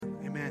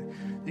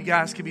You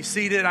guys can be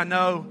seated. I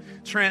know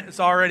Trent has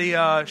already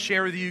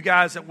shared with you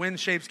guys that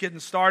WinShape's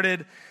getting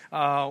started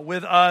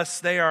with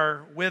us. They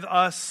are with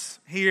us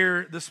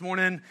here this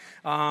morning.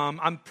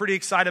 I'm pretty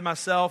excited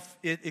myself.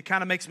 It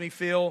kind of makes me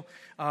feel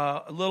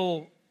a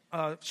little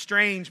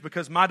strange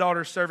because my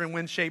daughter's serving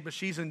WinShape, but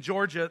she's in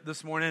Georgia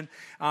this morning,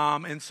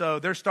 and so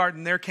they're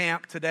starting their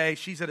camp today.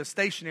 She's at a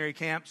stationary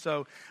camp,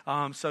 so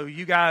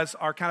you guys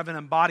are kind of an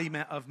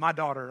embodiment of my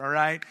daughter, all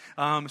right?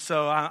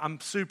 So I'm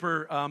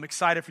super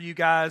excited for you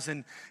guys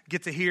and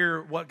get to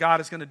hear what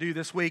God is going to do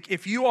this week.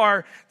 If you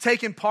are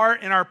taking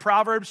part in our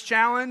Proverbs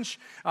Challenge,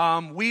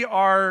 we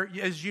are,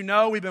 as you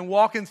know, we've been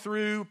walking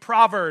through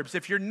Proverbs.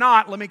 If you're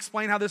not, let me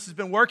explain how this has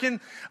been working.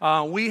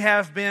 We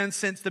have been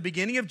since the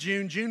beginning of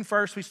June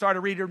 1st, we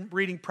started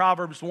reading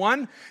Proverbs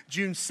 1.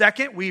 June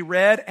 2nd, we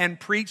read and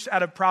preached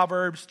out of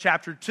Proverbs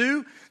chapter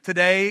 2.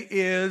 Today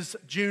is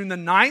June the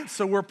 9th,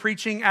 so we're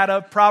preaching out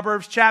of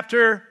Proverbs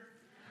chapter.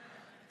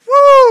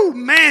 Woo!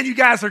 Man, you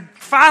guys are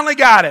finally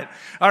got it.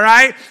 All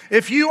right?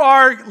 If you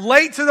are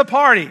late to the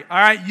party, all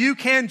right, you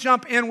can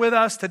jump in with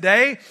us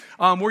today.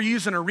 We're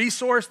using a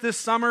resource this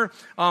summer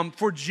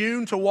for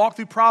June to walk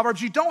through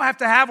Proverbs. You don't have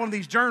to have one of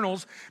these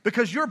journals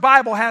because your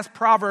Bible has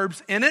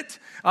Proverbs in it.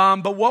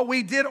 But what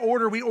we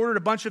ordered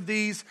a bunch of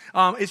these.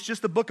 It's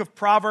just the book of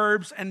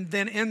Proverbs, and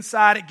then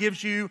inside it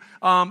gives you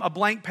a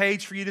blank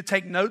page for you to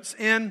take notes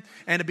in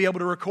and to be able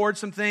to record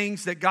some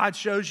things that God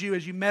shows you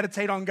as you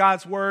meditate on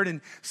God's Word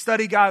and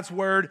study God's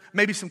Word,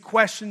 maybe some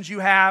questions you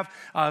have.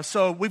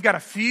 So we've got a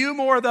few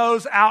more of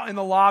those out in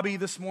the lobby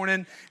this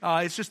morning.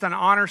 It's just an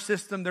honor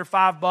system. They're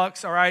 $5.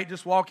 All right,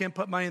 just walk in,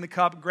 put money in the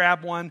cup,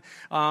 grab one,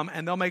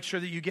 and they'll make sure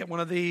that you get one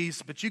of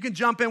these. But you can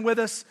jump in with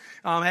us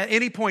at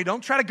any point.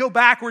 Don't try to go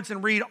backwards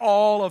and read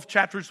all of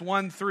chapters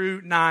 1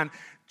 through 9.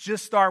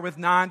 Just start with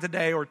 9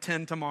 today or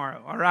 10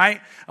 tomorrow, all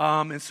right?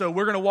 And so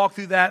we're going to walk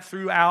through that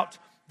throughout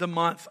the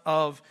month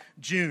of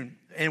June.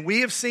 And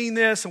we have seen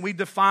this, and we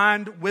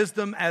defined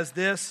wisdom as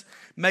this,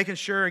 making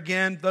sure,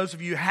 again, those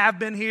of you who have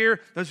been here,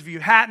 those of you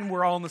who hadn't,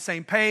 we're all on the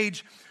same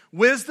page.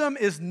 Wisdom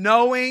is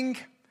knowing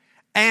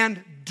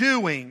and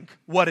doing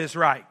what is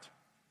right.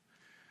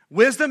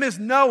 Wisdom is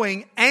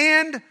knowing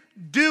and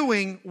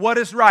doing what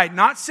is right.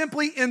 Not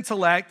simply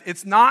intellect.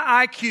 It's not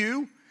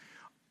IQ.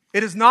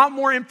 It is not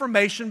more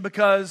information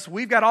because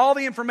we've got all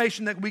the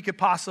information that we could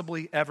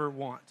possibly ever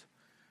want.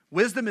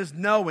 Wisdom is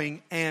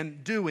knowing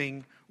and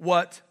doing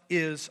what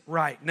is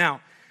right.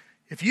 Now,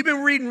 if you've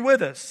been reading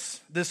with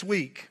us this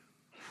week,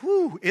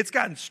 it's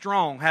gotten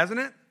strong, hasn't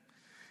it?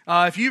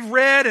 If you've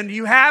read and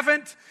you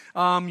haven't,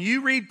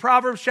 you read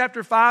Proverbs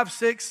chapter 5,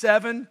 6,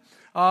 7,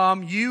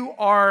 you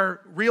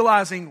are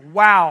realizing,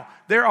 wow,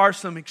 there are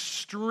some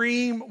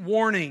extreme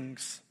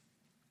warnings.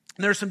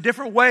 And there are some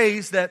different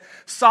ways that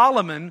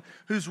Solomon,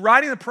 who's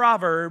writing the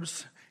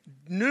Proverbs,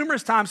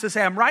 numerous times says,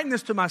 hey, I'm writing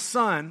this to my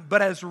son,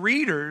 but as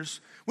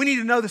readers, we need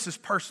to know this is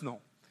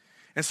personal.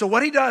 And so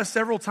what he does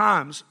several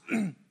times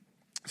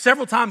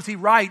he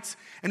writes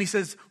and he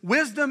says,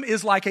 wisdom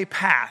is like a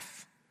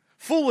path.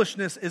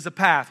 Foolishness is a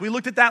path. We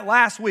looked at that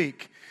last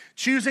week.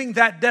 Choosing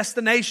that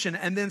destination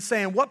and then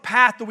saying, what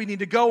path do we need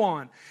to go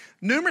on?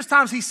 Numerous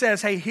times he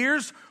says, hey,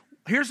 here's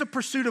a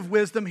pursuit of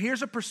wisdom,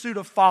 here's a pursuit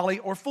of folly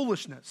or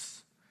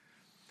foolishness.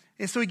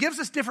 And so he gives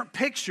us different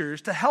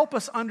pictures to help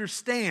us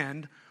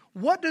understand,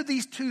 what do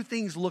these two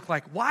things look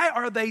like? Why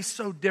are they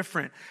so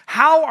different?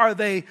 How are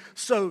they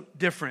so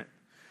different?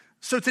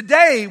 So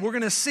today we're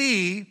going to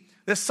see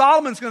that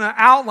Solomon's going to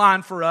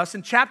outline for us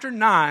in chapter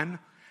 9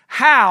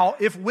 how,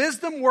 if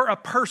wisdom were a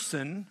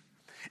person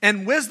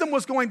and wisdom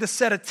was going to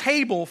set a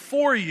table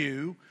for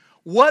you,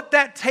 what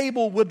that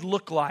table would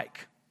look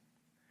like.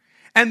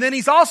 And then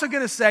he's also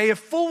going to say, if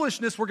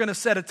foolishness were going to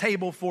set a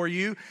table for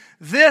you,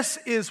 this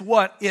is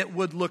what it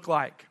would look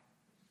like.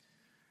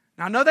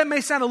 Now, I know that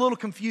may sound a little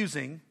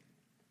confusing,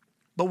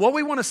 but what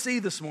we want to see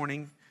this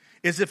morning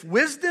is if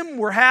wisdom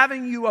were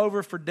having you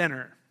over for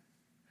dinner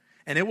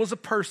and it was a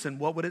person,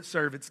 what would it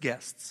serve its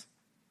guests?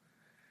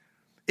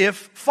 If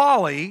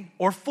folly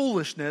or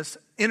foolishness,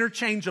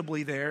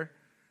 interchangeably there,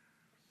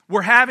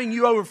 were having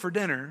you over for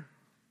dinner,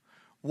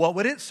 what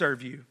would it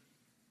serve you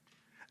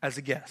as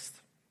a guest?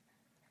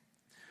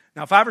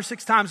 Now, 5 or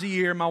 6 times a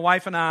year, my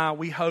wife and I,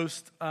 we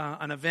host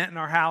an event in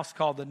our house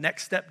called the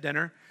Next Step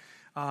Dinner.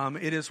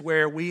 It is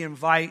where we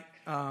invite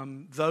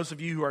those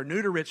of you who are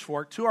new to Rich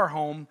Fork to our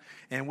home,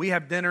 and we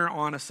have dinner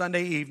on a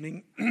Sunday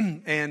evening.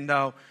 And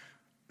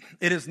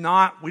it is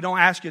not, we don't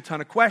ask you a ton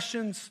of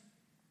questions.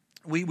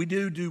 We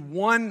do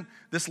one,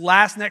 this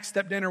last Next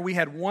Step Dinner, we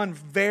had one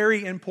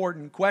very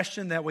important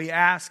question that we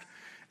asked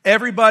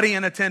everybody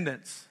in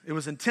attendance. It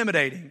was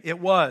intimidating. It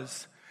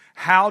was,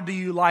 how do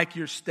you like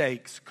your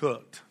steaks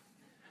cooked?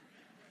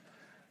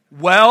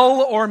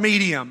 Well or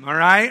medium, all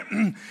right?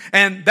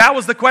 And that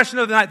was the question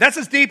of the night. That's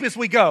as deep as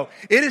we go.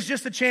 It is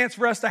just a chance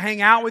for us to hang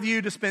out with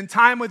you, to spend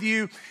time with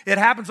you. It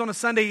happens on a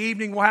Sunday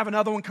evening. We'll have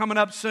another one coming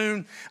up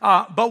soon.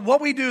 But what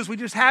we do is we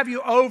just have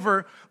you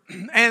over,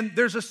 and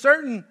there's a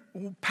certain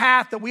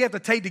path that we have to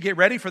take to get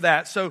ready for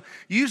that. So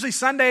usually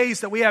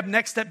Sundays that we have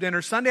Next Step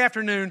Dinner, Sunday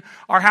afternoon,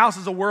 our house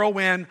is a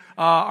whirlwind.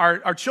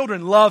 Our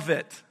children love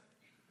it.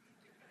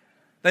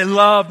 They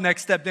love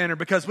Next Step Dinner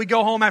because we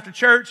go home after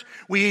church,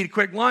 we eat a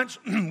quick lunch,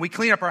 we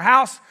clean up our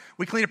house,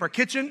 we clean up our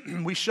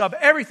kitchen, we shove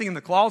everything in the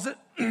closet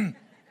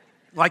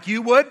like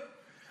you would.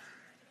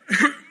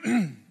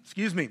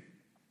 Excuse me.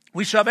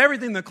 We shove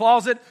everything in the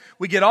closet.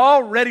 We get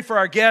all ready for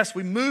our guests.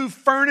 We move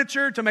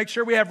furniture to make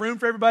sure we have room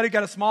for everybody.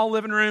 Got a small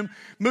living room.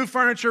 Move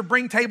furniture,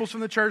 bring tables from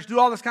the church, do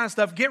all this kind of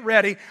stuff. Get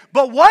ready.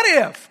 But what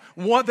if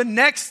the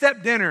Next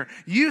Step Dinner,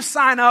 you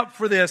sign up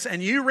for this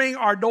and you ring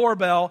our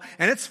doorbell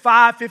and it's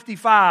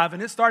 5:55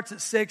 and it starts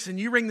at 6 and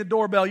you ring the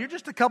doorbell. You're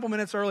just a couple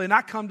minutes early and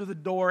I come to the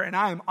door and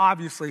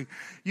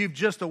you've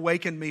just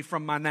awakened me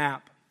from my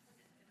nap.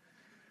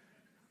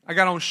 I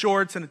got on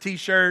shorts and a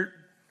t-shirt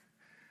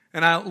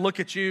and I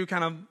look at you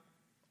kind of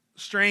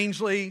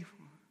strangely,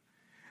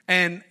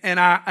 and then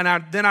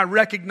I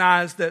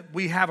recognize that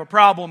we have a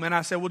problem, and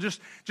I say, well,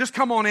 just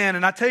come on in,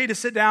 and I tell you to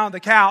sit down on the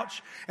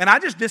couch, and I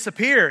just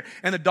disappear,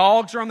 and the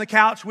dogs are on the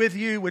couch with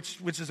you, which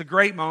is a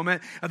great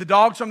moment. The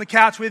dogs are on the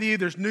couch with you.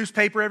 There's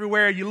newspaper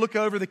everywhere. You look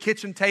over the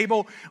kitchen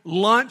table.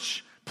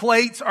 Lunch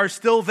plates are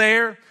still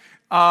there.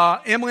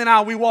 Emily and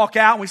I, we walk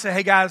out and we say,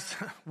 hey guys,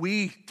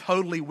 we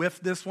totally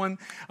whiffed this one.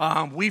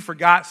 We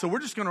forgot, so we're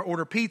just going to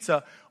order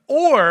pizza.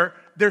 Or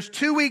there's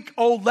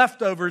 2-week-old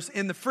leftovers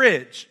in the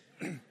fridge.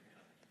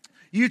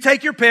 You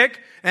take your pick,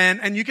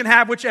 and you can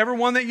have whichever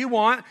one that you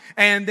want.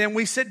 And then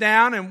we sit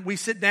down and we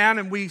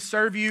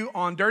serve you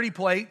on dirty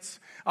plates,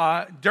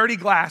 dirty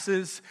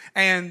glasses,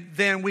 and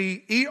then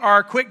we eat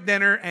our quick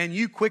dinner, and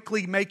you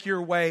quickly make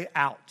your way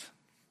out.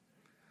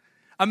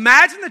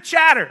 Imagine the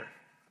chatter.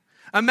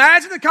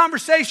 Imagine the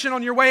conversation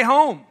on your way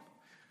home.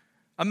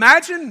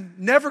 Imagine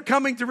never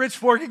coming to Rich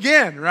Fork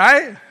again,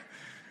 right?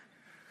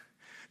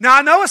 Now,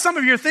 I know what some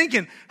of you are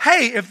thinking,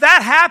 hey, if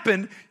that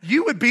happened,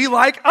 you would be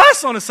like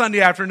us on a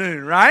Sunday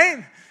afternoon,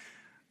 right?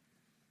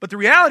 But the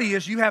reality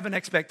is you have an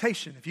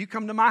expectation. If you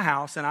come to my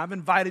house and I've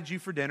invited you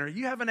for dinner,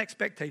 you have an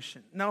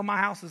expectation. No, my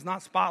house is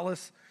not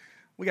spotless.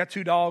 We got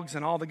 2 dogs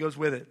and all that goes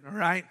with it, all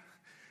right?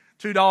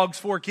 2 dogs,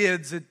 4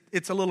 kids,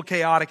 it's a little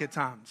chaotic at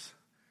times.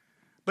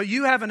 But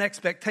you have an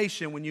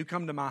expectation when you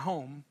come to my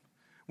home.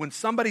 When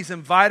somebody's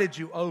invited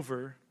you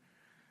over,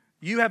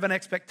 you have an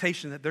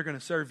expectation that they're going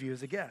to serve you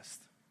as a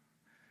guest.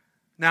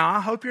 Now,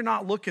 I hope you're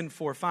not looking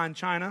for fine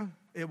china.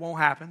 It won't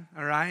happen,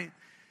 all right?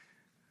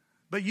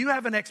 But you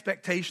have an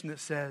expectation that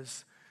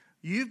says,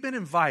 you've been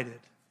invited.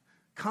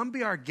 Come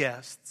be our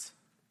guests,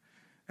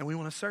 and we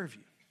want to serve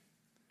you.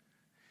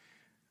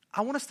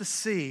 I want us to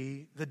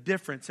see the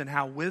difference in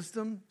how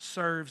wisdom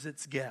serves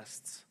its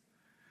guests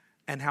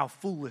and how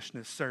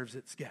foolishness serves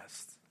its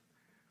guests.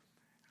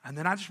 And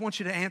then I just want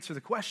you to answer the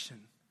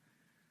question,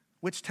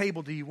 which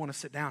table do you want to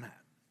sit down at?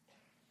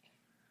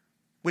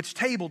 Which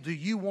table do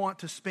you want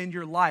to spend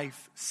your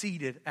life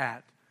seated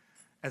at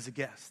as a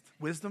guest?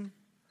 Wisdom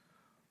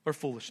or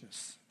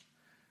foolishness?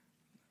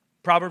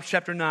 Proverbs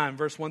chapter 9,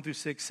 verse 1 through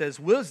 6 says,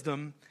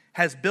 wisdom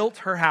has built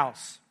her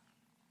house.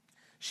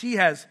 She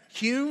has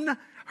hewn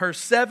her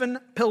 7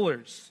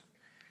 pillars.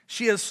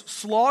 She has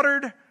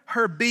slaughtered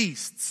her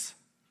beasts.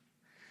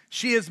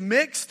 She has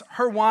mixed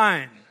her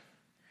wine.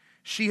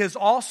 She has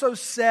also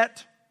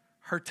set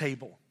her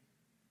table.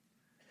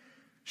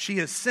 She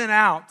has sent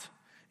out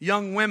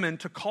young women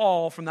to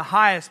call from the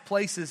highest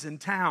places in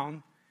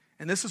town,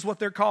 and this is what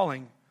they're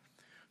calling.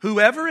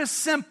 Whoever is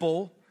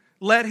simple,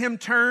 let him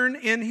turn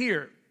in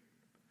here.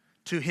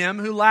 To him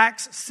who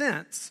lacks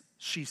sense,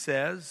 she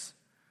says,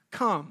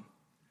 come,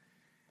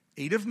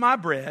 eat of my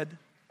bread,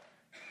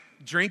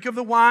 drink of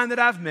the wine that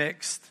I've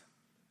mixed,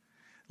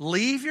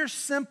 leave your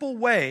simple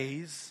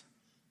ways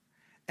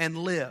and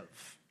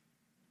live,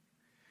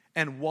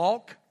 and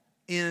walk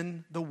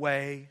in the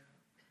way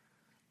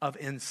of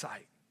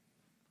insight.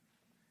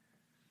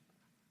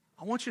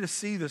 I want you to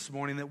see this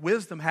morning that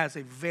wisdom has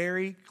a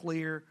very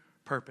clear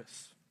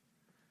purpose.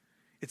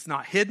 It's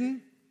not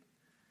hidden.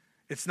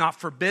 It's not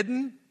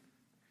forbidden.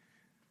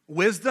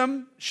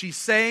 Wisdom, she's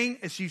saying,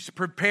 as she's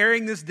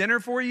preparing this dinner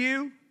for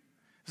you,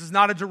 this is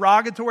not a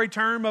derogatory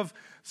term of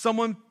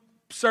someone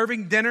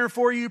serving dinner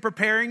for you,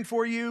 preparing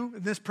for you,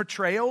 this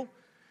portrayal.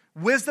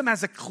 Wisdom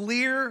has a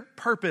clear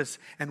purpose,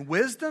 and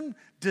wisdom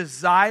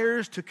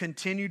desires to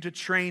continue to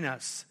train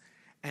us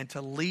and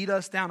to lead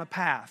us down a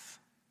path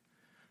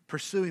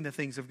pursuing the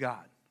things of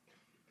God.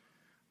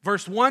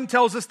 Verse 1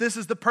 tells us this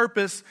is the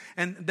purpose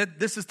and that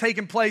this is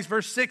taking place.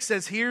 Verse 6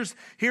 says here's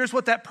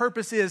what that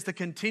purpose is, to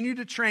continue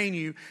to train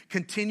you,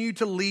 continue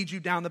to lead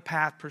you down the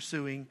path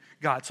pursuing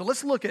God. So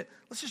let's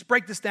just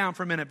break this down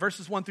for a minute.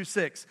 Verses 1 through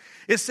 6.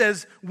 It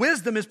says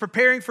wisdom is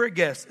preparing for a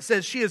guest. It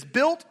says she has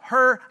built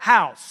her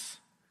house.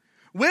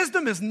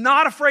 Wisdom is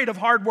not afraid of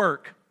hard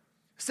work.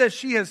 It says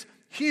she has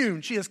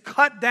hewn, she has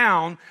cut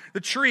down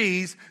the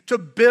trees to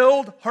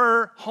build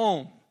her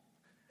home.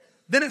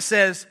 Then it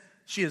says,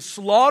 she has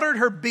slaughtered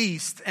her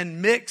beasts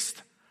and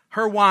mixed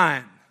her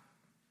wine.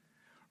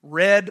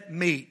 Red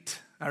meat,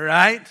 all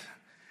right?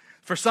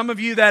 For some of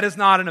you, that is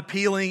not an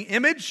appealing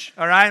image,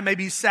 all right? It may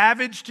be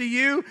savage to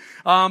you,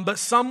 but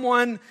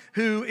someone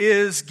who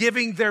is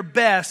giving their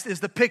best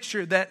is the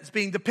picture that's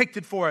being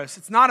depicted for us.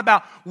 It's not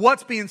about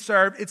what's being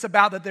served. It's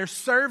about that they're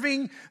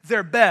serving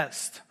their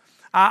best.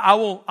 I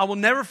will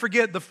never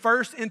forget the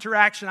first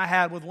interaction I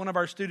had with one of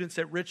our students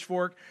at Rich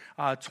Fork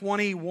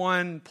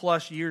 21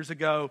 plus years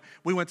ago.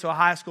 We went to a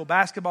high school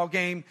basketball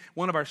game.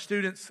 One of our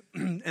students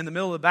in the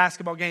middle of the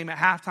basketball game at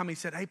halftime, he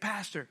said, "Hey,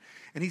 Pastor,"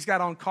 and he's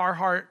got on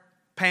Carhartt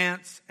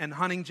pants and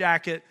hunting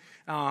jacket.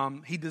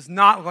 He does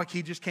not look like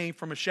he just came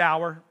from a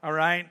shower, all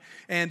right?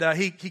 And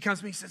he comes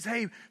to me, he says,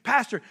 "Hey,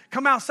 Pastor,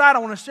 come outside. I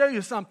want to show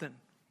you something."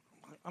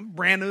 I'm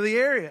brand new to the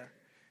area.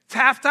 It's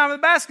halftime of the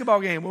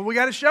basketball game. Well, we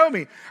got to show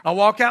me. I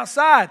walk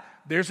outside.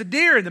 There's a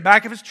deer in the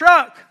back of his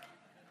truck.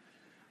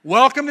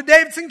 Welcome to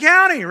Davidson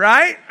County,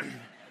 right?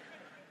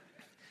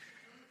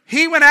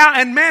 He went out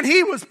and man,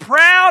 he was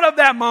proud of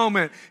that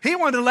moment. He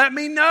wanted to let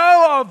me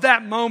know of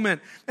that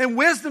moment. And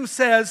wisdom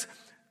says,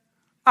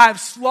 I've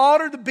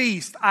slaughtered the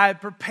beast.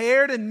 I've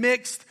prepared and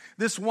mixed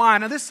this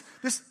wine. Now this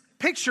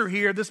picture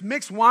here, this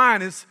mixed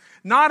wine is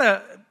not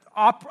a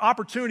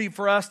opportunity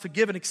for us to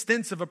give an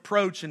extensive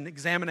approach and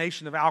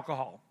examination of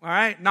alcohol. All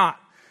right? Not.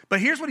 But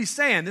here's what he's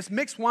saying. This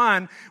mixed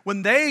wine,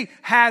 when they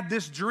had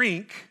this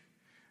drink,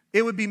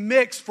 it would be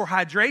mixed for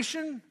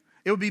hydration.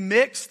 It would be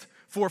mixed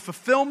for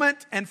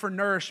fulfillment and for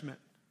nourishment.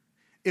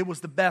 It was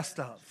the best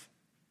of.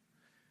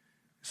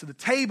 So the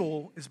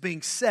table is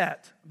being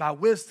set by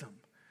wisdom.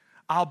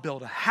 I'll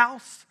build a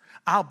house.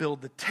 I'll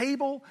build the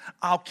table.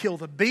 I'll kill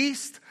the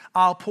beast.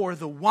 I'll pour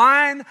the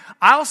wine.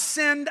 I'll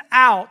send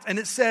out. And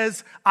it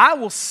says, I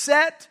will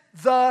set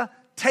the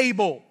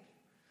table.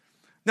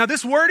 Now,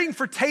 this wording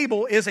for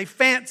table is a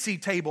fancy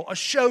table, a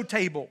show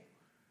table.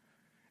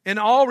 In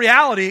all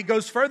reality, it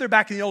goes further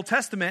back in the Old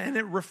Testament, and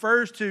it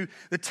refers to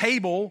the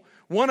table,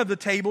 one of the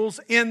tables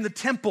in the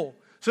temple.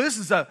 So this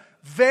is a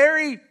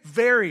very,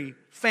 very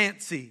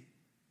fancy,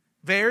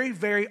 very,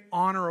 very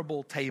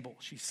honorable table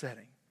she's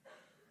setting.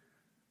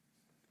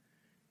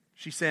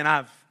 She's saying,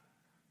 I've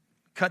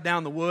cut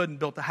down the wood and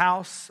built the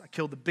house. I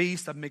killed the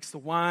beast. I've mixed the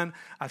wine.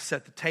 I've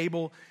set the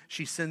table.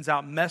 She sends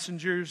out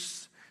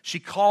messengers. She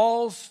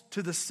calls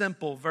to the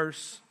simple,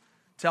 verse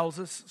tells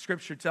us,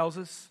 Scripture tells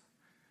us.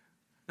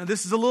 Now,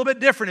 this is a little bit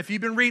different. If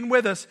you've been reading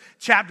with us,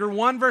 chapter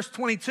 1, verse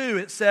 22,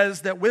 it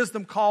says that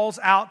wisdom calls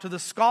out to the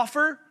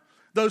scoffer,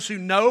 those who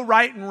know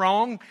right and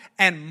wrong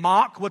and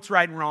mock what's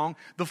right and wrong.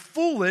 The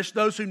foolish,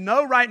 those who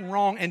know right and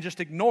wrong and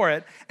just ignore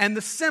it. And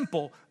the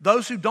simple,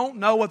 those who don't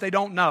know what they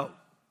don't know.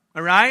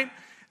 All right?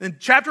 In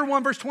chapter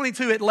 1, verse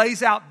 22, it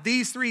lays out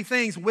these three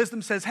things.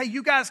 Wisdom says, hey,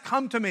 you guys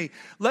come to me.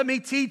 Let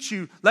me teach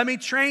you. Let me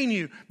train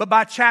you. But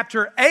by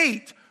chapter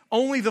 8,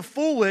 only the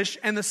foolish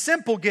and the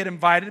simple get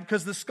invited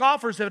because the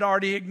scoffers had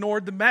already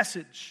ignored the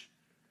message.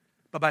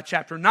 But by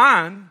chapter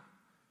 9,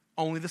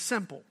 only the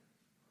simple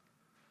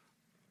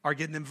are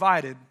getting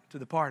invited to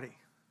the party.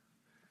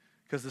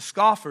 Because the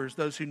scoffers,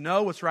 those who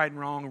know what's right and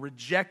wrong,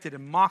 reject it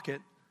and mock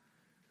it,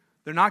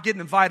 they're not getting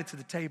invited to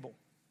the table.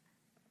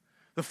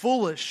 The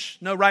foolish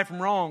know right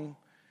from wrong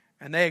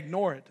and they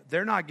ignore it.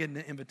 They're not getting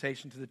an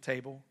invitation to the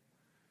table.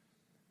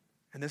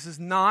 And this is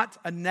not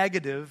a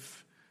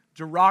negative,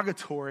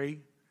 derogatory.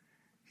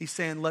 He's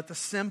saying, let the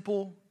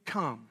simple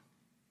come.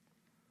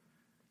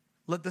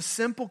 Let the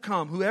simple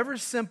come. Whoever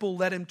is simple,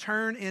 let him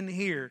turn in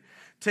here.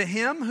 To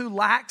him who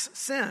lacks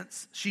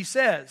sense, she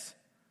says.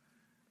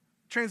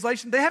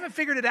 Translation, they haven't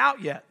figured it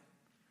out yet.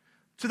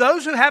 To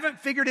those who haven't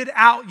figured it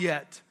out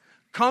yet,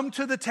 come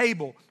to the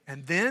table.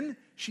 And then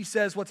she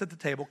says, what's at the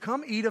table?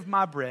 Come eat of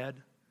my bread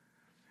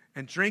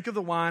and drink of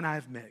the wine I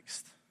have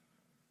mixed.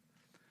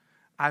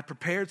 I've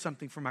prepared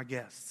something for my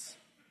guests.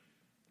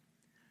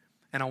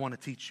 And I want to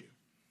teach you.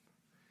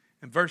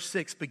 And verse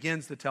 6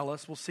 begins to tell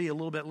us, we'll see a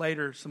little bit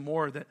later some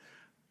more that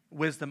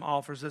wisdom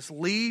offers us.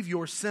 Leave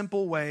your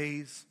simple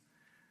ways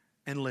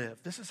and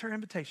live. This is her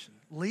invitation.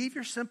 Leave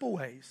your simple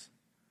ways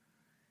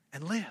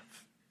and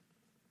live.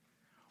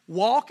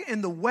 Walk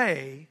in the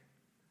way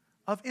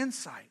of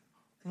insight.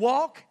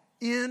 Walk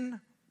in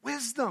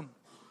wisdom.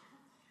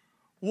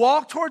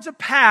 Walk towards a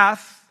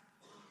path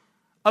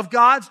of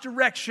God's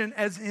direction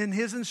as in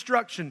His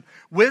instruction.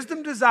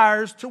 Wisdom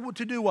desires to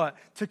do what?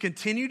 To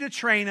continue to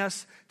train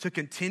us, to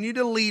continue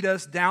to lead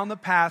us down the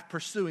path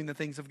pursuing the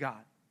things of God.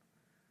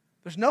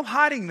 There's no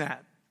hiding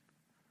that.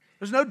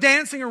 There's no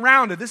dancing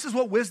around it. This is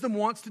what wisdom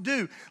wants to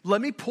do.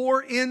 Let me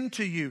pour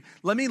into you.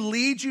 Let me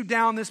lead you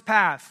down this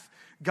path.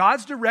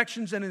 God's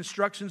directions and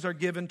instructions are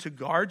given to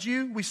guard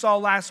you, we saw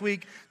last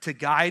week, to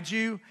guide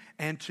you,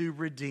 and to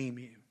redeem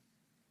you.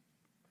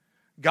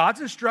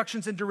 God's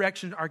instructions and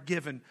directions are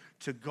given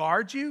to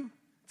guard you,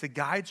 to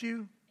guide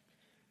you,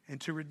 and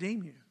to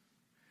redeem you.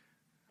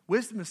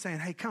 Wisdom is saying,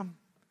 hey, come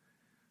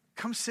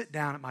sit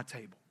down at my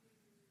table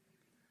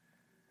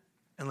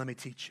and let me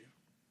teach you.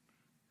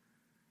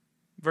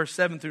 verse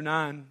 7 through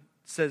 9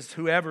 says,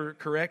 whoever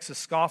corrects a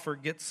scoffer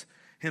gets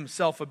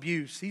himself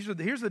abused.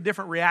 Here's the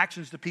different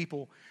reactions to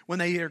people when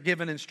they are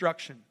given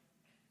instruction.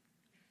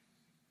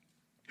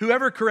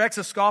 Whoever corrects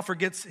a scoffer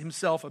gets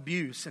himself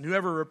abused, and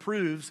whoever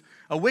reproves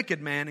a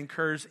wicked man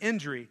incurs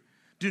injury.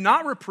 Do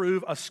not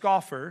reprove a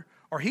scoffer,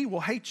 or he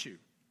will hate you.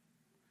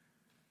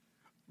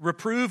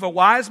 Reprove a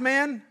wise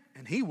man,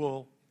 and he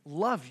will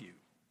love you.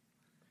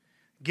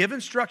 Give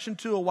instruction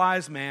to a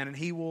wise man, and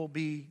he will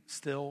be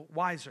still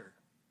wiser.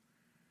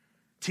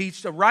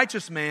 Teach a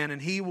righteous man,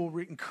 and he will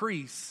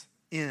increase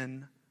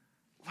in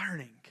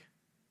learning.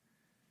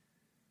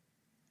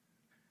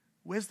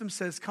 Wisdom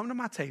says, come to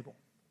my table.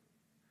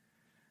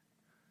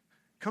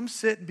 Come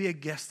sit and be a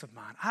guest of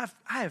mine. I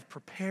have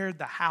prepared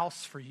the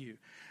house for you.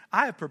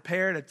 I have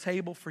prepared a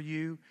table for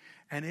you,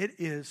 and it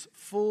is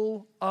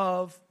full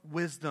of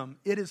wisdom.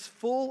 It is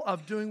full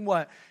of doing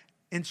what?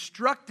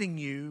 Instructing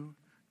you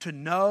to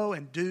know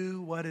and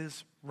do what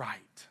is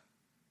right.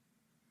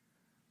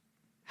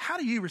 How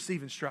do you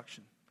receive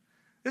instruction?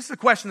 This is a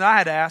question that I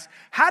had to ask.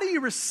 How do you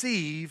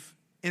receive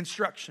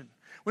instruction?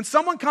 When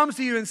someone comes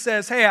to you and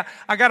says, hey,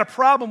 I got a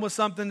problem with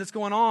something that's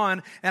going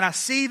on, and I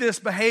see this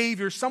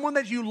behavior, someone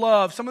that you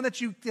love, someone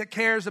that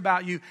cares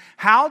about you,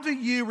 how do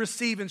you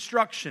receive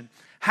instruction?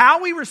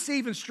 How we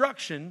receive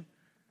instruction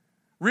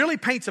really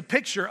paints a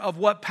picture of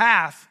what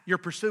path you're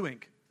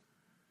pursuing.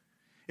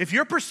 If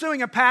you're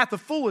pursuing a path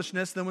of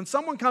foolishness, then when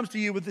someone comes to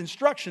you with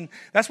instruction,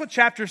 that's what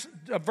chapters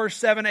verse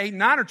 7, 8, and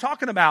 9 are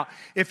talking about.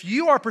 If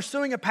you are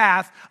pursuing a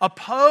path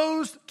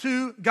opposed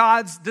to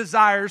God's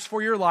desires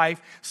for your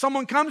life,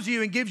 someone comes to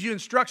you and gives you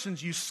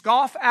instructions, you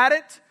scoff at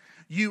it,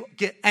 you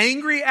get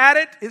angry at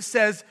it. It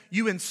says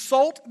you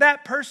insult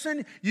that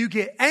person, you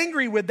get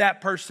angry with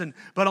that person.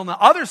 But on the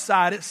other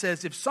side, it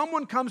says if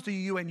someone comes to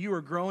you and you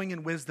are growing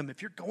in wisdom,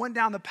 if you're going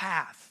down the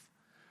path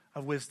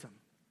of wisdom,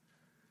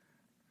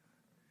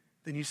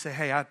 then you say,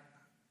 hey,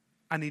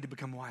 I need to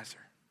become wiser.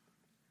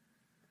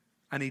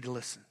 I need to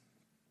listen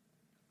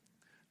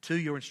to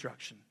your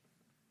instruction,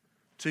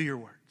 to your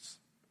words.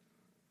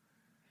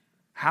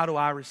 How do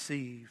I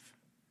receive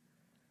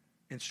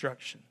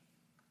instruction?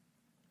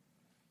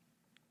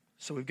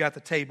 So we've got the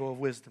table of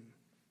wisdom.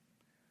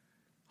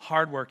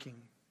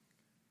 Hardworking,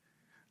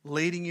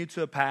 leading you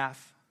to a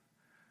path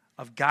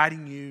of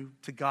guiding you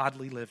to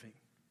godly living,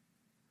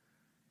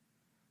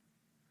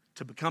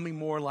 to becoming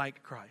more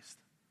like Christ.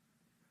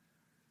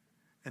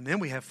 And then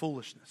we have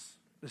foolishness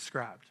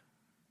described.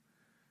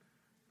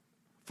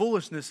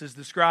 Foolishness is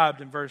described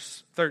in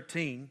verse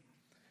 13.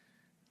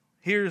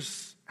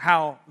 Here's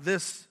how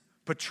this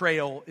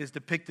portrayal is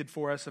depicted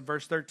for us in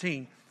verse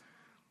 13.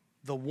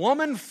 The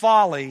woman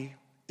folly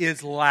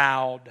is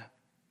loud.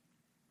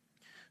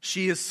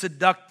 She is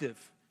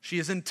seductive. She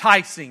is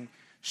enticing.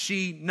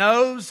 She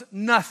knows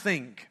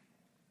nothing.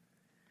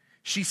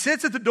 She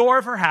sits at the door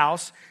of her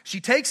house. She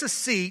takes a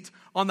seat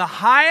on the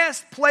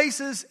highest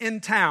places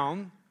in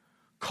town,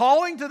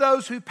 calling to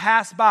those who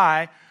pass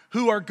by,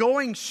 who are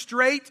going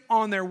straight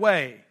on their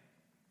way.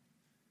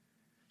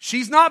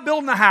 She's not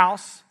building a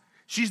house.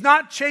 She's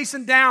not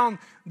chasing down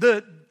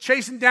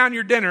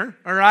your dinner,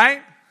 all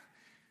right?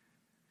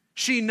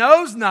 She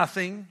knows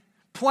nothing,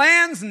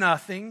 plans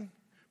nothing,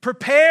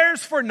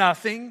 prepares for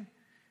nothing,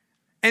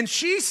 and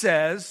she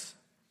says,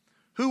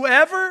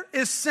 whoever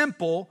is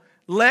simple,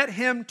 let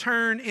him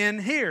turn in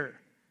here.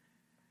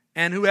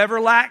 And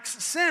whoever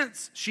lacks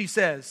sense, she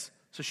says.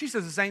 So she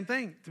says the same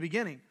thing at the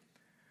beginning.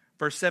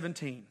 Verse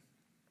 17.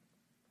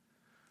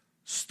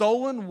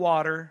 Stolen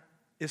water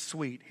is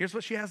sweet. Here's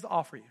what she has to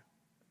offer you.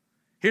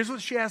 Here's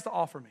what she has to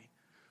offer me.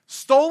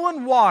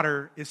 Stolen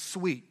water is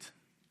sweet,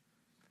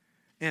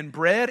 and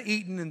bread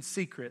eaten in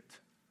secret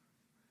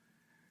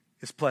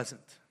is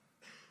pleasant.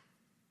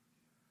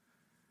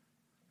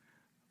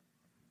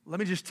 Let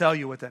me just tell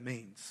you what that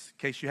means, in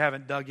case you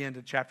haven't dug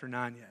into chapter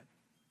 9 yet.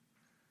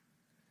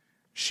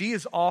 She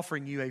is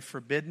offering you a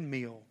forbidden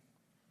meal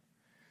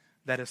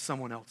that is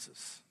someone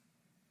else's.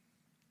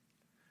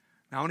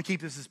 Now, I want to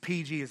keep this as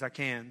PG as I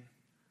can.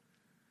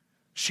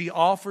 She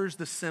offers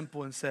the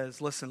simple and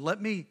says, listen,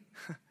 let me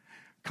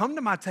come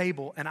to my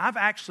table, and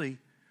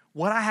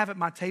what I have at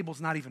my table is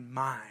not even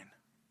mine.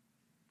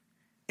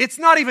 It's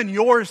not even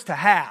yours to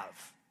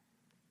have.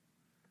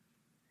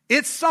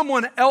 It's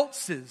someone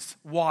else's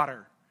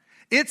water.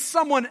 It's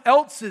someone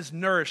else's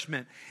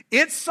nourishment.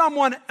 It's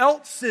someone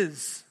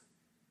else's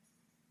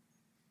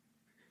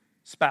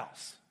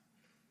spouse.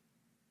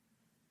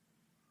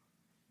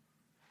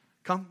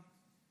 Come.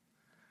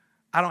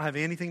 I don't have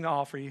anything to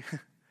offer you.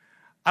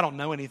 I don't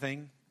know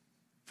anything,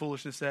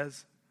 foolishness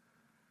says.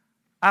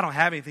 I don't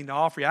have anything to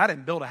offer you. I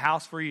didn't build a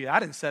house for you.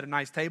 I didn't set a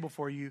nice table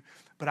for you.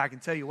 But I can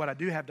tell you what I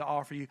do have to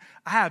offer you.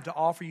 I have to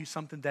offer you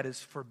something that is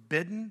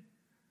forbidden.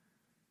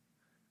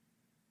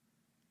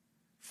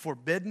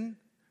 Forbidden.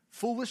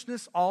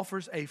 Foolishness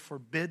offers a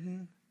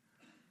forbidden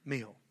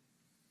meal.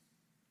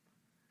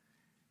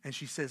 And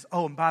she says,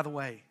 oh, and by the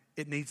way,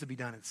 it needs to be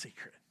done in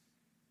secret.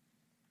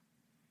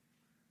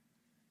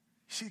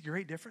 You see the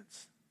great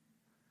difference?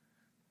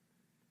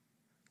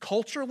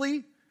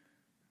 Culturally,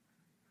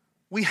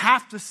 We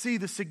have to see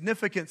the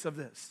significance of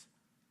this.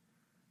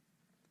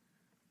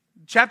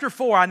 Chapter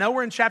 4, I know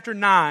we're in chapter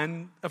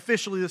 9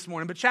 officially this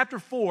morning, but chapter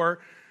 4,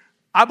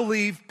 I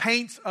believe,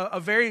 paints a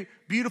very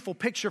beautiful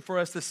picture for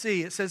us to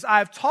see. It says, I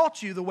have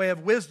taught you the way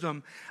of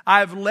wisdom. I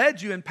have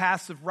led you in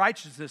paths of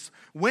righteousness.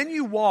 When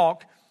you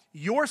walk,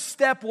 your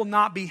step will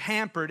not be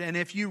hampered, and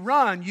if you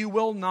run, you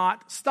will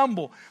not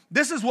stumble.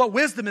 This is what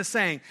wisdom is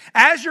saying.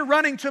 As you're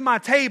running to my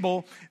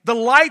table, the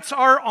lights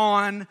are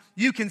on.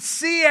 You can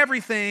see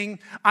everything.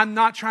 I'm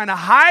not trying to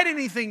hide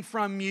anything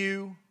from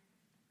you.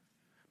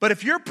 But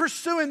if you're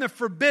pursuing the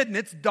forbidden,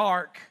 it's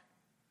dark.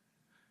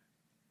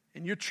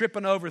 And you're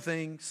tripping over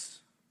things.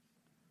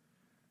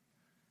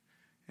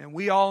 And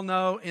we all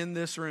know in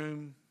this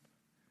room,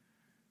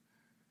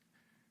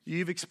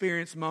 you've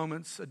experienced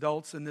moments,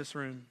 adults in this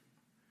room,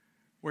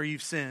 where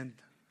you've sinned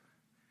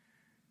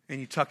and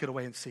you tuck it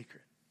away in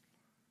secret.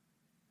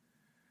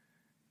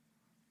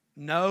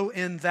 Know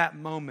in that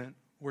moment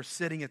we're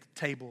sitting at the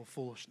table of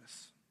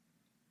foolishness.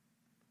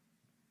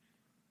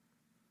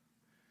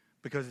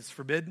 Because it's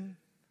forbidden.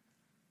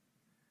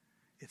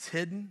 It's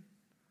hidden.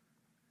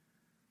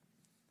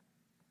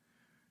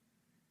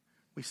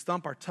 We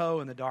stump our toe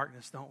in the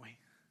darkness, don't we?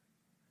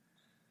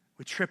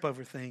 We trip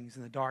over things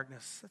in the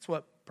darkness. That's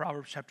what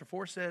Proverbs chapter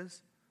 4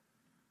 says.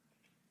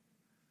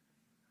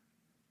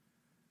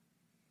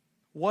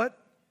 What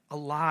a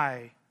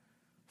lie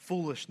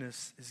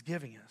foolishness is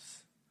giving us.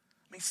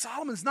 I mean,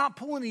 Solomon's not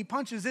pulling any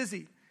punches, is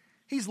he?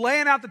 He's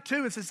laying out the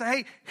two and says,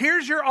 hey,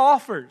 here's your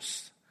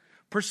offers.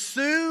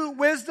 Pursue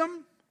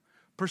wisdom,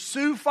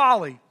 pursue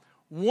folly.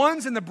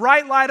 One's in the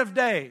bright light of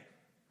day.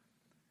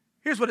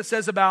 Here's what it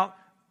says about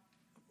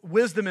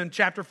wisdom in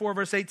chapter 4,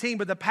 verse 18.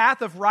 But the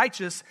path of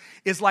righteous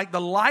is like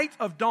the light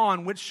of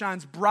dawn, which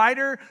shines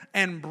brighter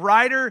and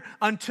brighter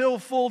until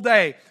full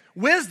day.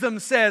 Wisdom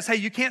says, hey,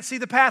 you can't see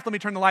the path. Let me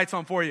turn the lights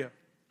on for you.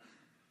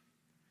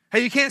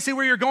 Hey, you can't see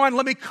where you're going.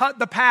 Let me cut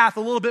the path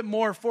a little bit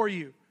more for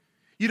you.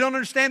 You don't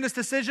understand this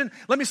decision?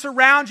 Let me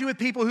surround you with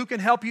people who can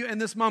help you in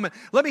this moment.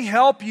 Let me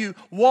help you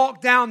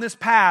walk down this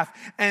path.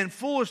 And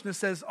foolishness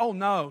says, oh,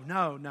 no.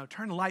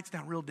 Turn the lights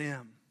down real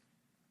dim.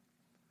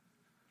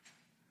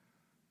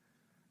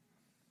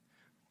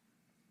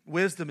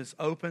 Wisdom is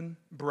open,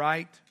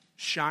 bright,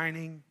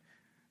 shining.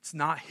 It's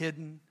not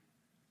hidden.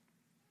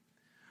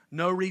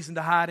 No reason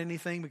to hide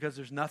anything because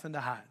there's nothing to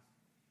hide.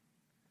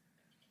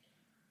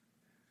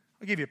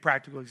 I'll give you a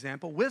practical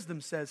example.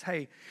 Wisdom says,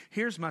 hey,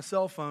 here's my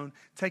cell phone.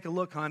 Take a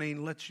look, honey,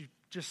 and let you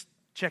just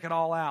check it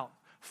all out.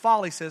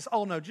 Folly says,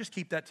 oh, no, just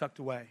keep that tucked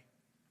away.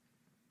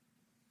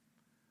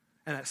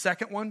 And that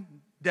second one,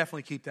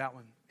 definitely keep that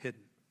one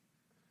hidden.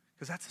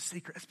 Because that's a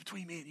secret. It's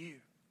between me and you.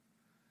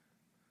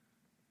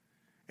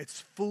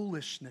 It's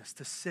foolishness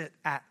to sit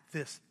at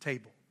this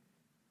table.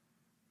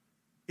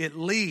 It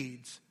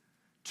leads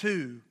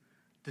to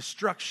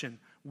destruction.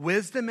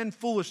 Wisdom and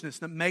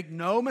foolishness, make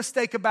no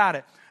mistake about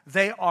it,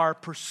 they are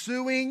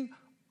pursuing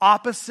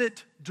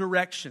opposite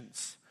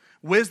directions.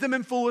 Wisdom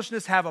and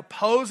foolishness have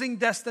opposing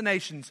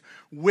destinations.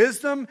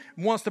 Wisdom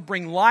wants to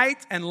bring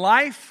light and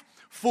life.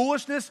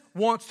 Foolishness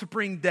wants to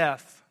bring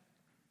death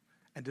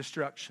and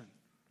destruction.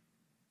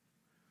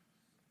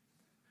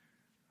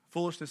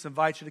 Foolishness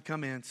invites you to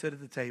come in, sit at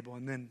the table,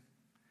 and then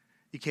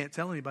you can't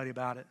tell anybody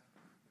about it.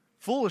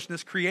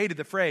 Foolishness created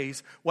the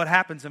phrase, what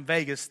happens in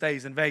Vegas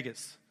stays in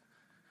Vegas.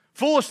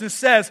 Foolishness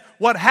says,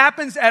 what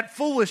happens at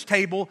foolish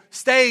table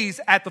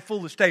stays at the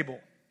foolish table.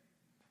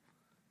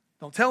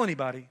 Don't tell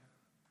anybody.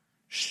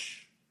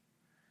 Shh.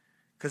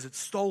 Because it's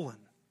stolen.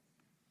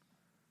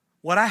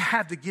 What I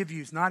have to give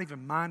you is not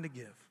even mine to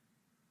give.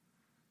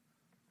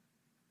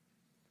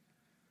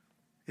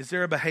 Is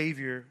there a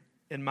behavior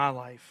in my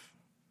life?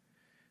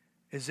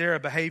 Is there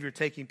a behavior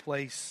taking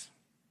place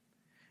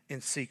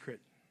in secret?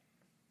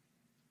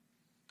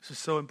 This is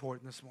so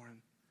important this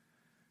morning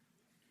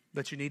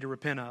that you need to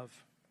repent of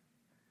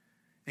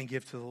and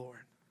give to the Lord.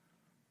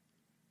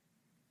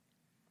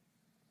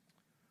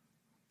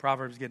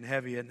 Proverbs getting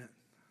heavy, isn't it?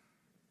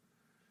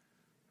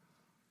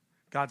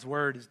 God's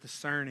word is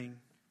discerning,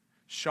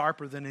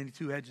 sharper than any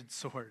two-edged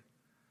sword.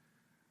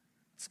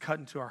 It's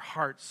cutting to our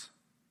hearts.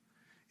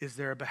 Is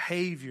there a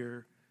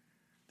behavior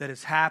that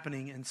is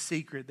happening in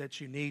secret that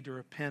you need to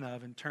repent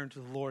of and turn to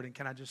the Lord? And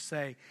can I just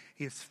say,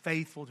 He is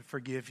faithful to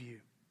forgive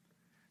you,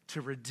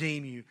 to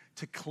redeem you,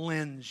 to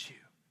cleanse you,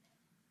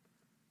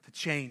 to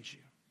change you.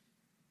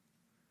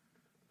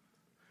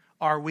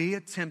 Are we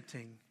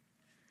attempting,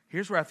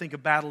 here's where I think a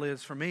battle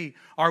is for me,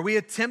 are we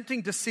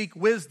attempting to seek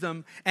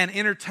wisdom and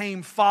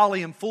entertain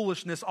folly and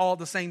foolishness all at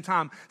the same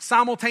time?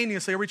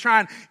 Simultaneously, are we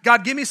trying,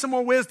 God, give me some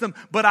more wisdom,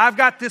 but I've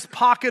got this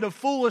pocket of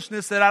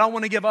foolishness that I don't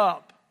want to give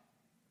up?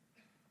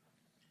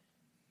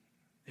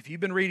 If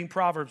you've been reading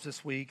Proverbs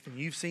this week, then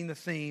you've seen the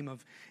theme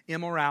of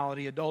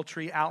immorality,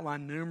 adultery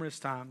outlined numerous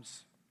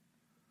times.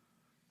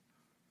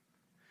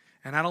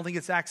 And I don't think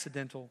it's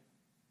accidental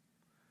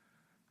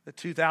that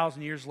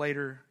 2,000 years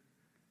later,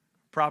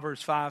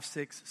 Proverbs 5,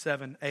 6,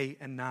 7, 8,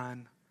 and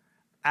 9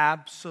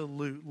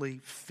 absolutely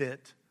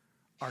fit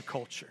our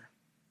culture.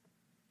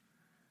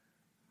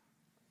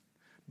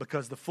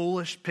 Because the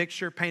foolish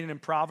picture painted in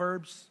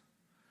Proverbs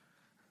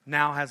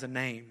now has a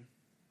name.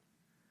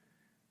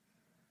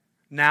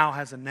 Now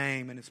has a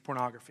name, and it's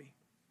pornography.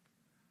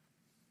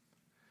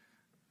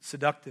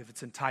 Seductive,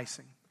 it's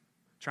enticing,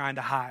 trying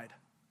to hide.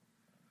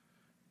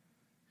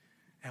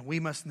 And we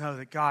must know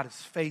that God is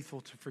faithful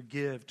to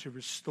forgive, to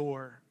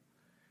restore.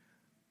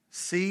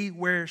 See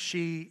where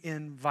she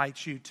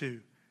invites you to.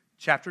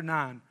 Chapter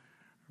 9,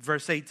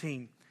 verse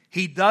 18.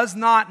 He does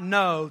not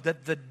know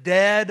that the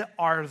dead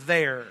are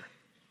there,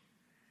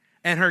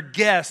 and her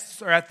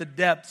guests are at the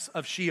depths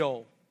of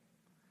Sheol.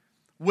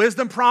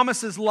 Wisdom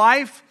promises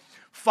life.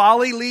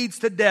 Folly leads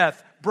to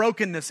death,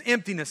 brokenness,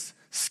 emptiness,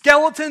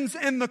 skeletons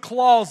in the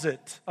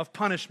closet of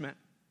punishment.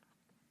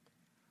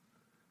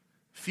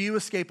 Few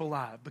escape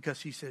alive because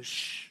she says,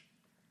 shh.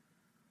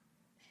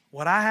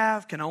 What I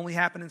have can only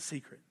happen in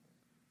secret.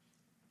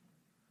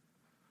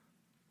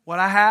 What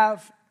I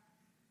have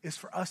is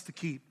for us to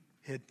keep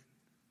hidden.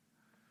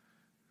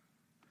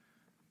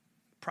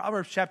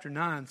 Proverbs chapter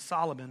 9,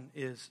 Solomon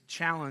is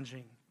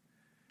challenging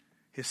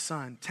his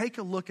son. Take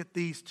a look at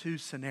these two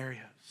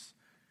scenarios.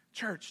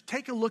 Church,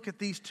 take a look at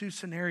these two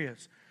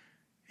scenarios.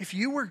 If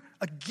you were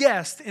a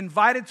guest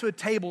invited to a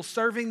table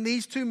serving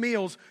these two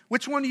meals,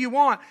 which one do you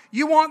want?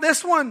 You want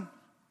this one.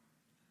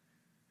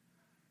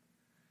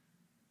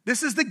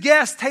 This is the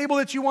guest table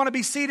that you want to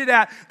be seated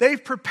at.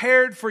 They've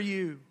prepared for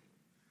you.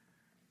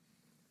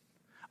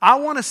 I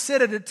want to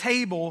sit at a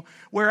table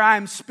where I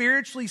am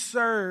spiritually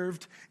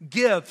served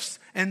gifts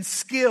and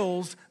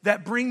skills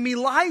that bring me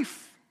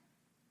life.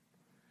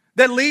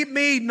 That lead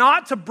me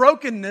not to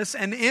brokenness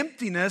and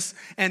emptiness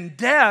and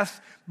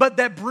death, but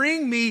that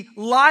bring me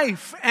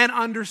life and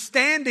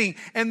understanding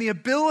and the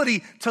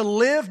ability to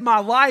live my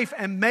life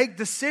and make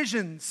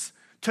decisions,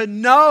 to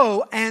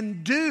know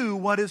and do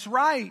what is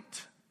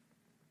right.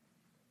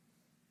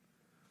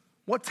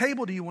 What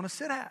table do you want to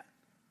sit at?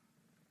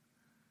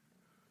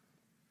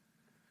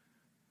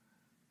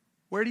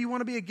 Where do you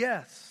want to be a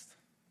guest?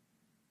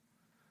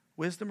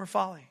 Wisdom or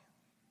folly?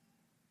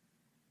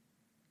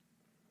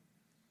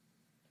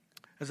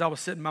 As I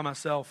was sitting by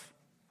myself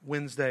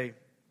Wednesday,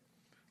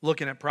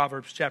 looking at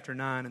Proverbs chapter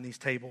 9 and these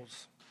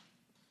tables,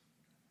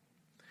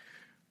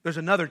 there's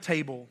another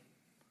table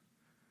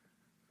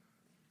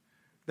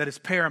that is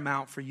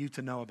paramount for you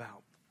to know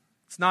about.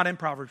 It's not in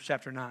Proverbs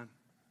chapter 9.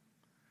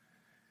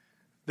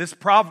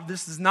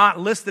 This is not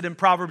listed in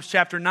Proverbs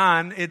chapter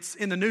 9. It's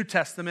in the New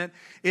Testament.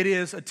 It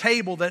is a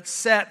table that's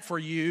set for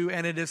you,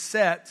 and it is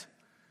set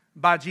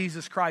by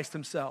Jesus Christ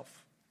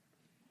himself.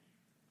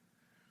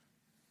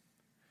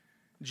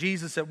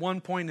 Jesus, at one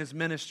point in his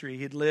ministry,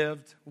 he'd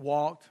lived,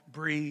 walked,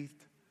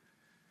 breathed,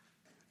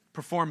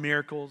 performed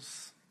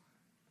miracles.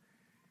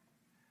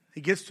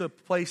 He gets to a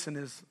place in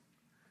his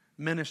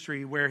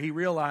ministry where he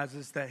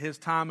realizes that his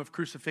time of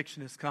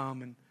crucifixion has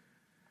come, and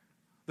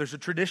there's a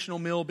traditional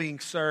meal being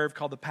served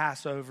called the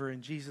Passover,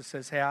 and Jesus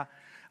says, hey,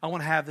 I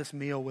want to have this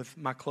meal with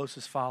my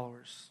closest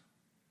followers.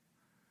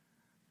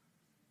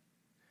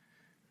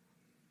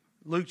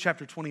 Luke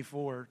chapter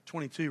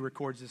 22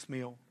 records this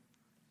meal.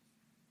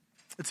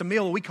 It's a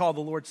meal we call the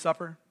Lord's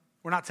Supper.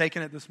 We're not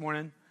taking it this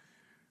morning.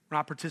 We're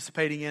not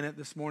participating in it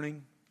this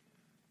morning.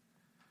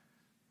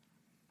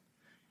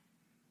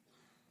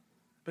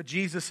 But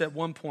Jesus, at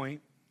one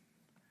point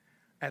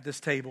at this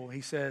table, he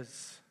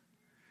says,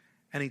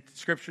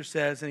 Scripture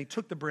says, and he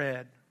took the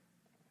bread,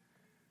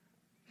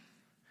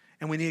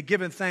 and when he had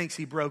given thanks,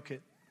 he broke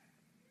it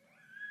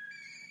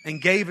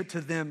and gave it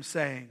to them,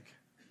 saying,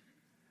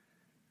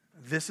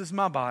 this is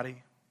my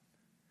body,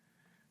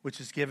 which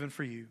is given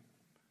for you.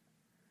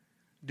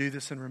 Do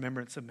this in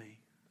remembrance of me.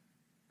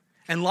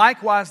 And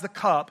likewise the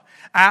cup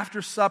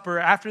after supper,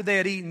 after they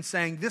had eaten,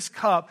 saying, this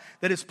cup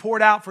that is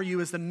poured out for you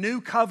is the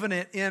new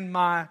covenant in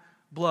my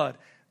blood.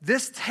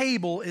 This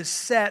table is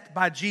set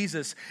by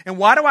Jesus. And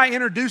why do I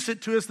introduce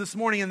it to us this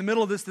morning in the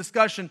middle of this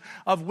discussion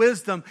of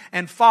wisdom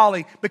and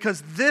folly?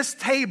 Because this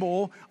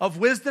table of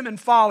wisdom and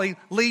folly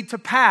lead to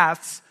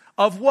paths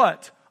of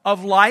what?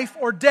 Of life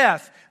or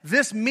death.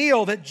 This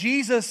meal that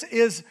Jesus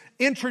is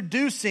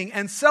introducing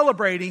and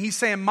celebrating, he's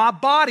saying, my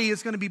body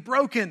is going to be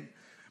broken.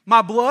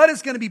 My blood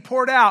is going to be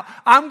poured out.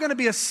 I'm going to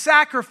be a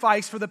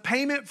sacrifice for the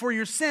payment for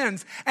your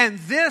sins. And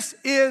this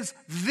is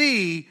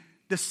the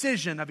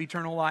decision of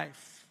eternal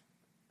life.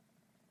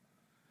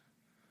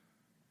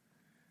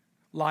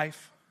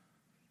 Life,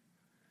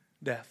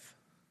 death.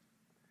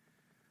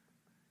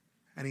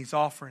 And he's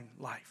offering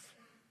life.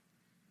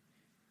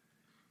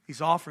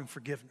 He's offering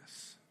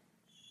forgiveness.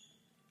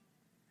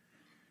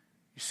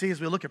 You see,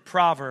 as we look at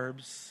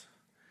Proverbs,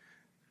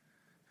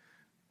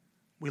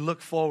 we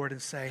look forward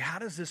and say, how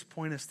does this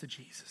point us to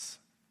Jesus?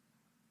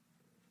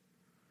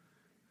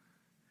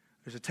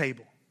 There's a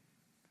table.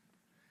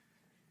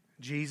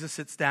 Jesus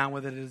sits down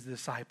with his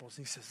disciples.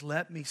 He says,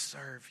 let me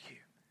serve you.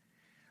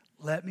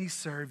 Let me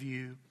serve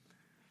you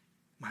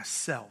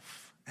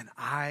myself, and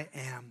I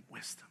am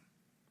wisdom.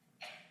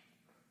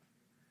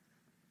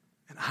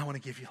 And I want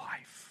to give you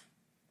life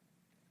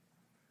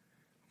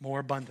more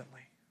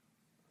abundantly,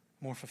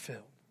 more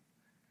fulfilled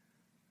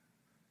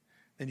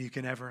than you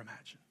can ever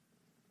imagine.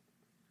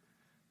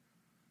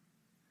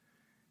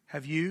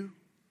 Have you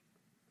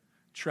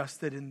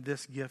trusted in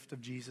this gift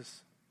of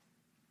Jesus?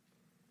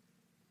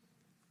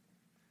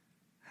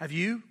 Have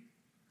you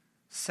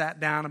sat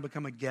down and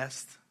become a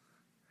guest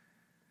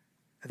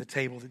at the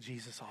table that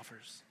Jesus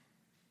offers?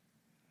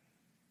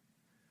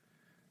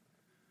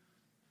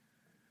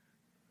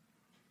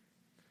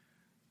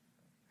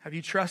 Have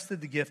you trusted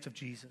the gift of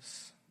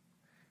Jesus?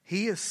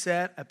 He has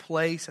set a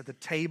place at the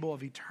table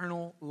of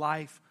eternal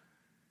life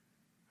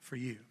for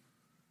you.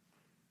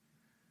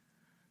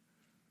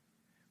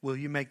 Will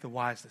you make the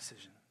wise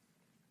decision?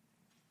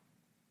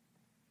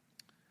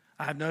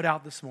 I have no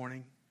doubt this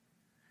morning,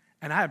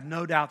 and I have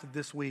no doubt that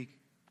this week,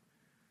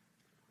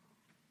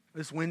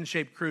 this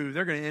wind-shaped crew,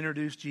 they're going to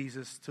introduce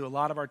Jesus to a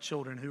lot of our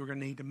children who are going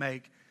to need to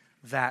make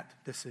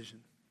that decision.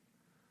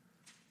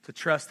 To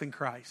trust in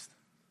Christ.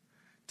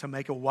 To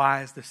make a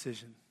wise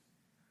decision.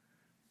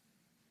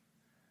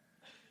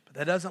 But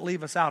that doesn't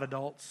leave us out,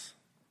 adults.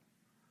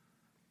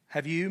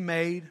 Have you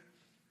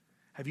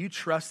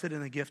trusted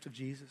in the gift of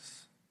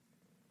Jesus?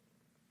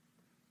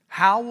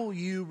 How will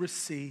you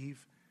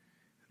receive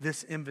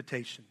this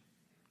invitation?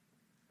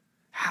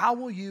 How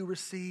will you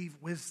receive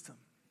wisdom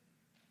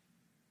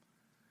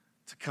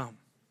to come?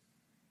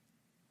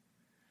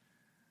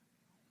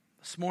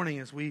 This morning,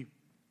 as we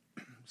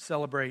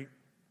celebrate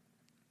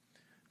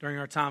during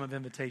our time of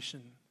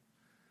invitation,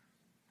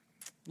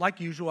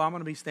 like usual, I'm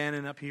going to be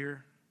standing up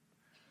here.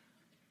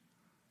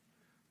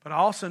 But I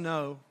also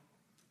know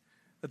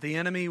that the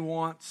enemy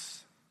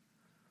wants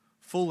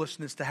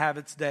foolishness to have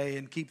its day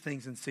and keep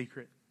things in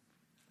secret.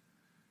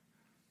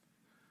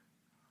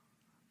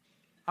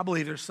 I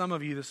believe there's some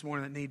of you this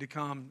morning that need to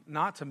come,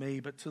 not to me,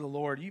 but to the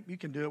Lord. You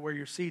can do it where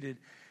you're seated.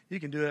 You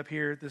can do it up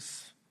here at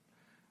this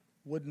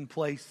wooden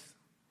place,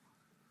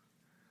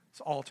 this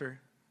altar,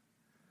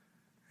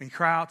 and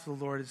cry out to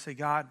the Lord and say,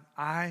 God,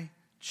 I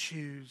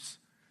choose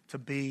to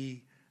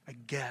be a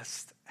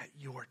guest at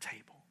your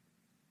table.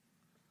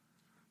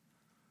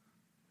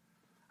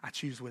 I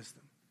choose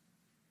wisdom.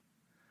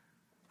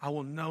 I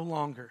will no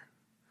longer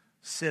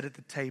sit at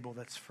the table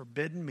that's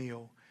forbidden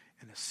meal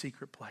in a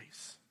secret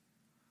place.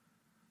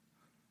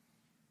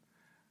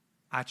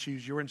 I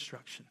choose your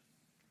instruction.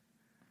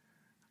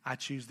 I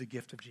choose the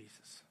gift of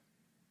Jesus.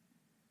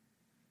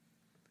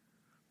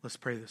 Let's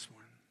pray this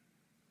morning.